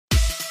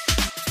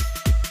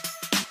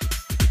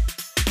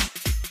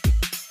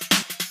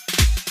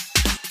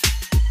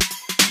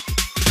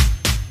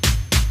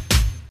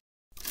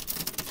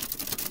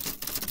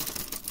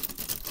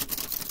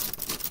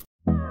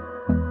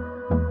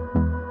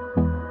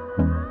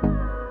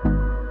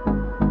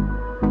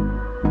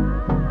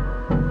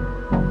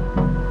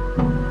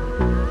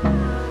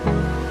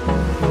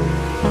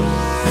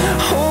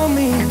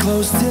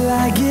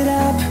I get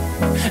up.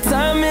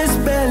 Time is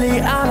barely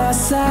on our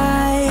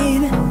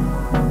side.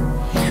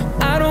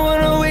 I don't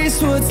wanna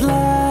waste what's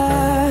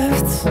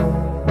left.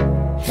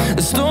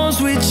 The storms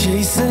we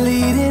chase are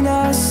leading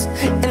us,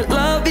 and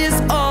love is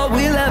all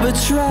we'll ever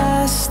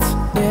trust.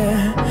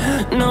 Yeah,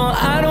 no,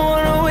 I don't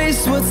wanna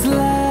waste what's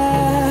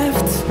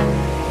left.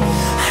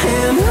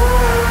 And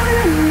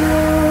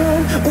on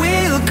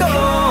we'll go,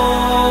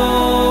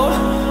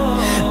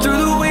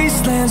 through the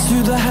wastelands,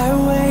 through the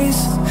highways,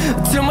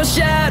 till my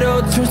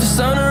shadow turns to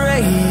sun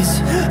rays.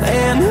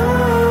 And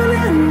on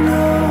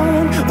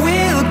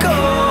we'll go,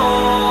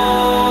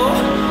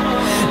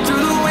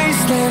 through the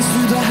wastelands,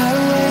 through the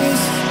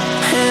highways,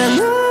 and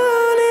on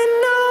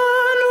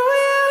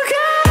we'll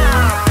go.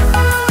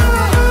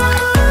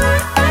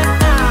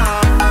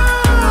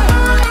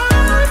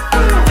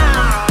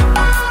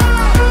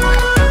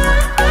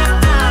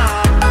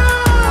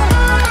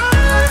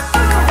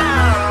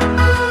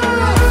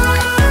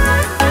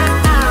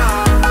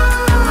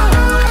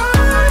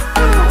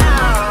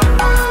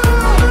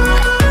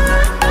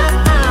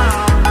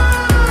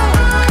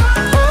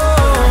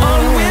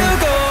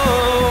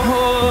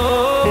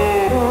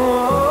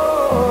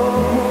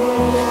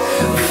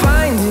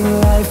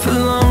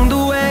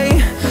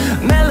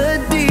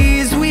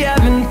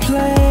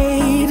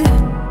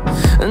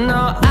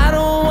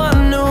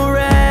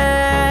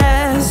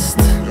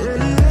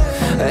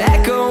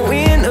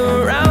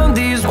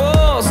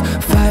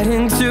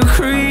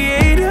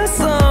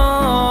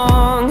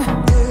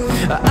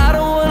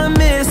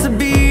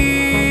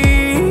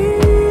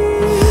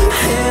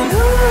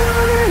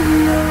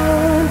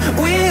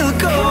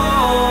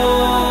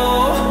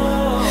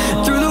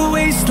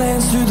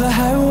 Through the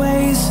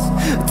highways,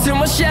 till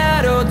my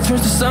shadow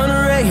turns to sun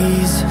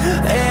rays.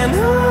 And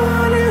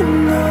on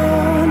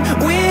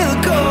we'll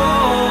go,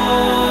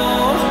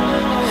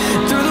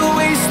 through the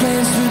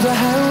wastelands, through the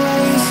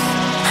highways,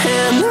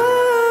 and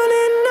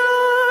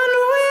on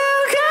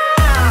we'll go.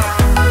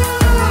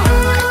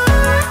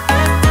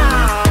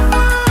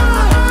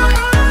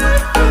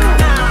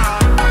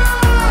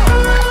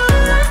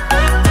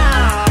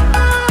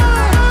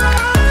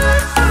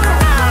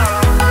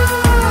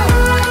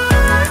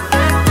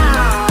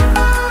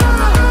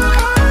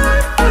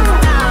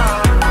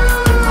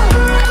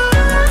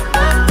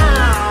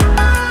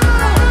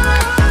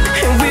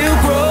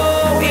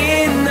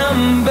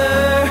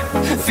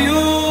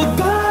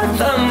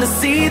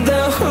 See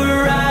the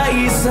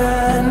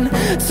horizon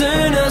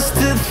turn us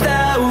to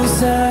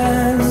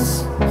thousands,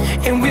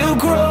 and we'll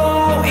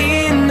grow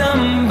in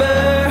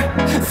number,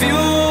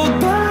 fueled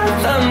by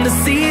them. To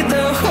see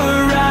the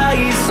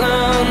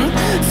horizon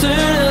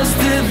turn us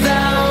to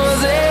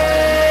thousands,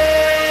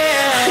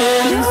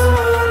 and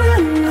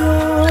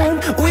on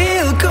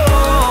we'll go,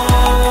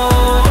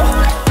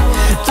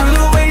 through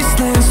the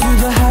wastelands, through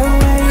the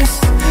highways,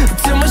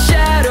 till my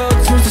shadow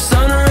turns to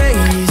sun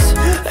rays.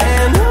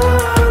 And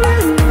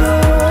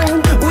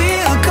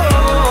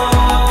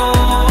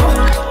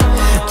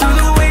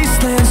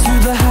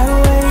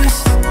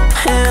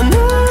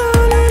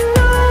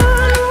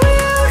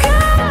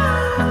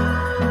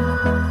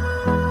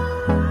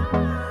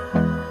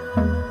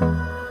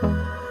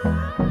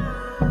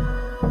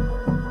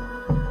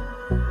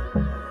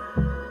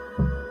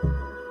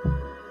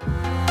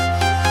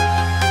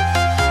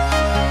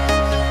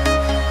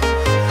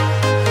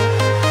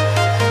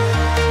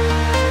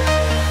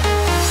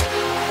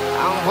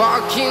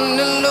walking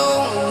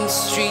alone, the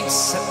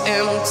streets are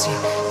empty.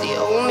 The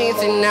only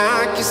thing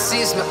I can see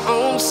is my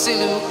own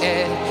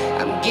silhouette.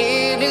 I'm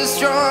getting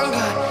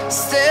stronger,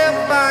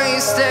 step by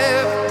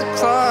step. The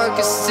clock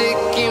is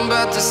ticking,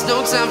 but there's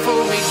no time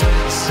for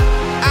regrets.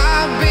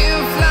 I've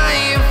been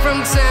flying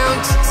from town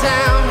to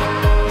town,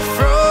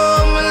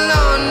 from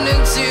London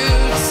to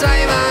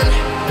Taiwan.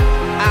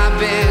 I've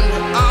been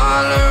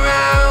all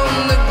around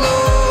the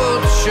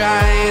globe,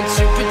 trying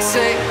to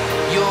protect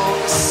your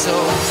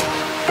soul.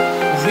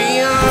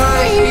 We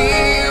are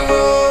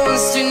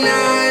heroes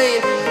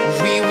tonight.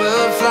 We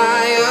will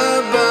fly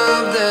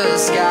above the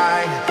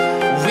sky.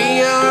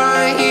 We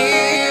are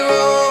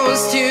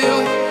heroes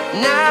tonight.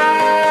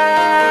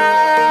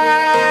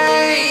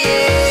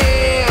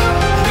 Yeah.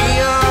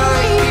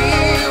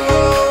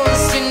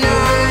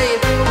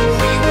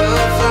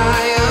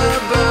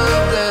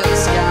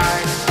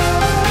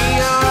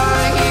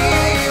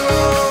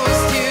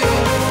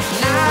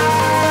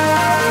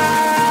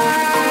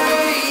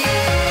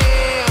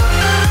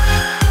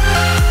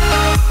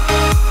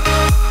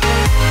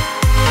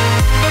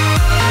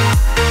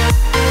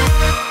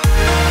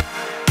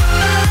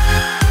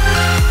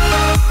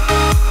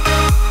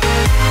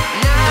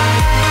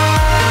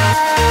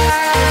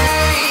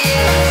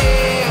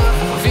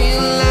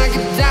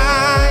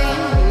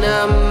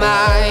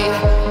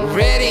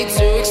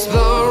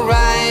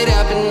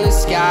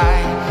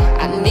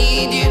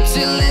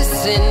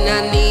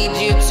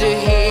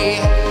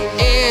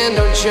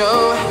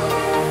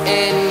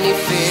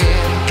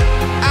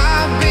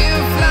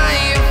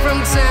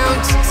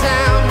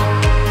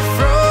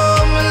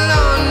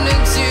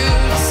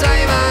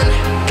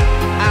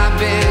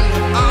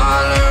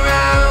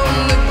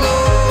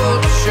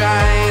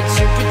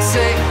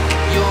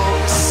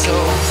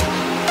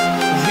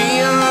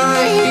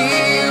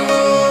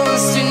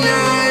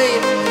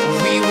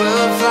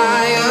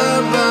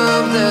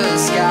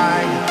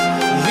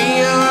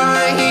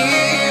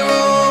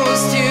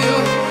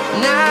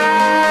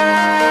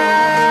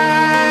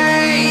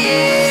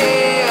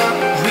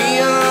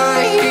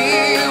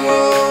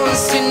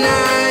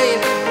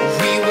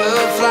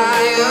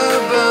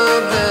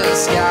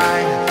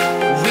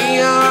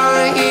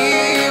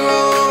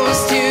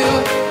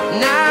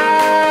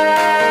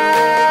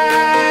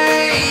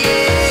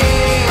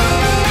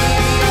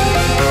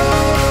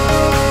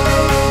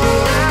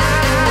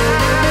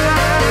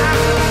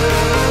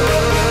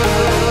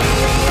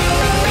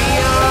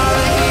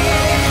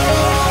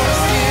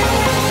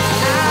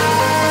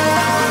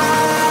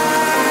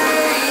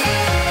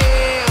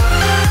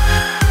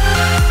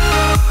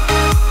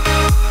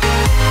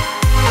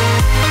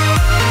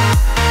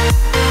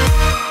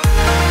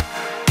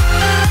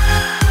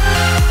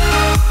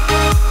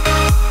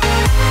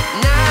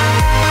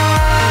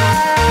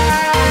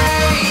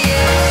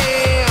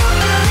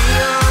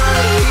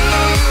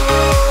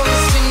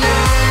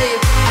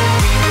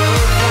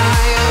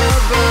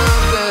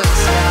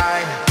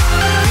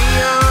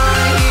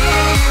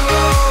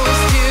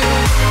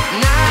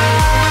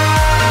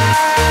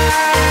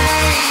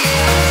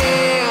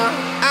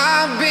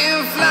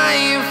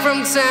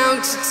 from town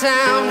to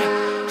town,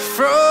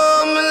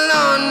 from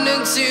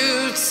London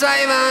to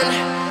Taiwan.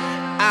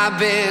 I've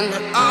been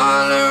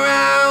all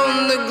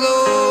around the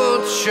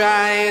globe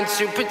trying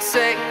to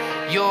protect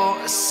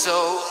your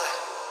soul.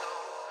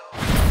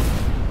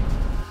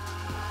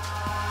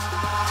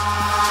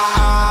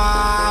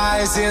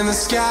 Eyes in the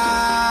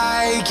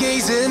sky,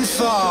 gazing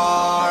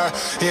far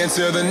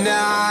into the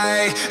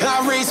night.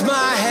 I raise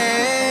my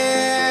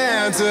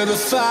hand to the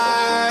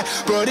fire,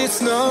 but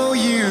it's no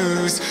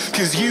use,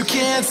 'cause you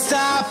can't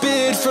stop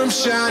it from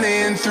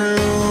shining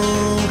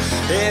through.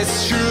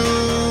 It's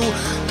true,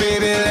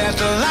 baby, let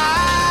the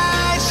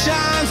light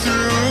shine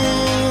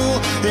through.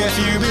 If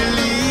you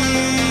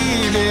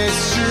believe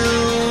it's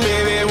true,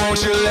 baby,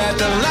 won't you let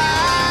the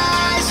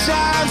light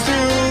shine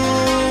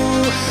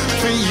through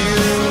for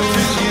you?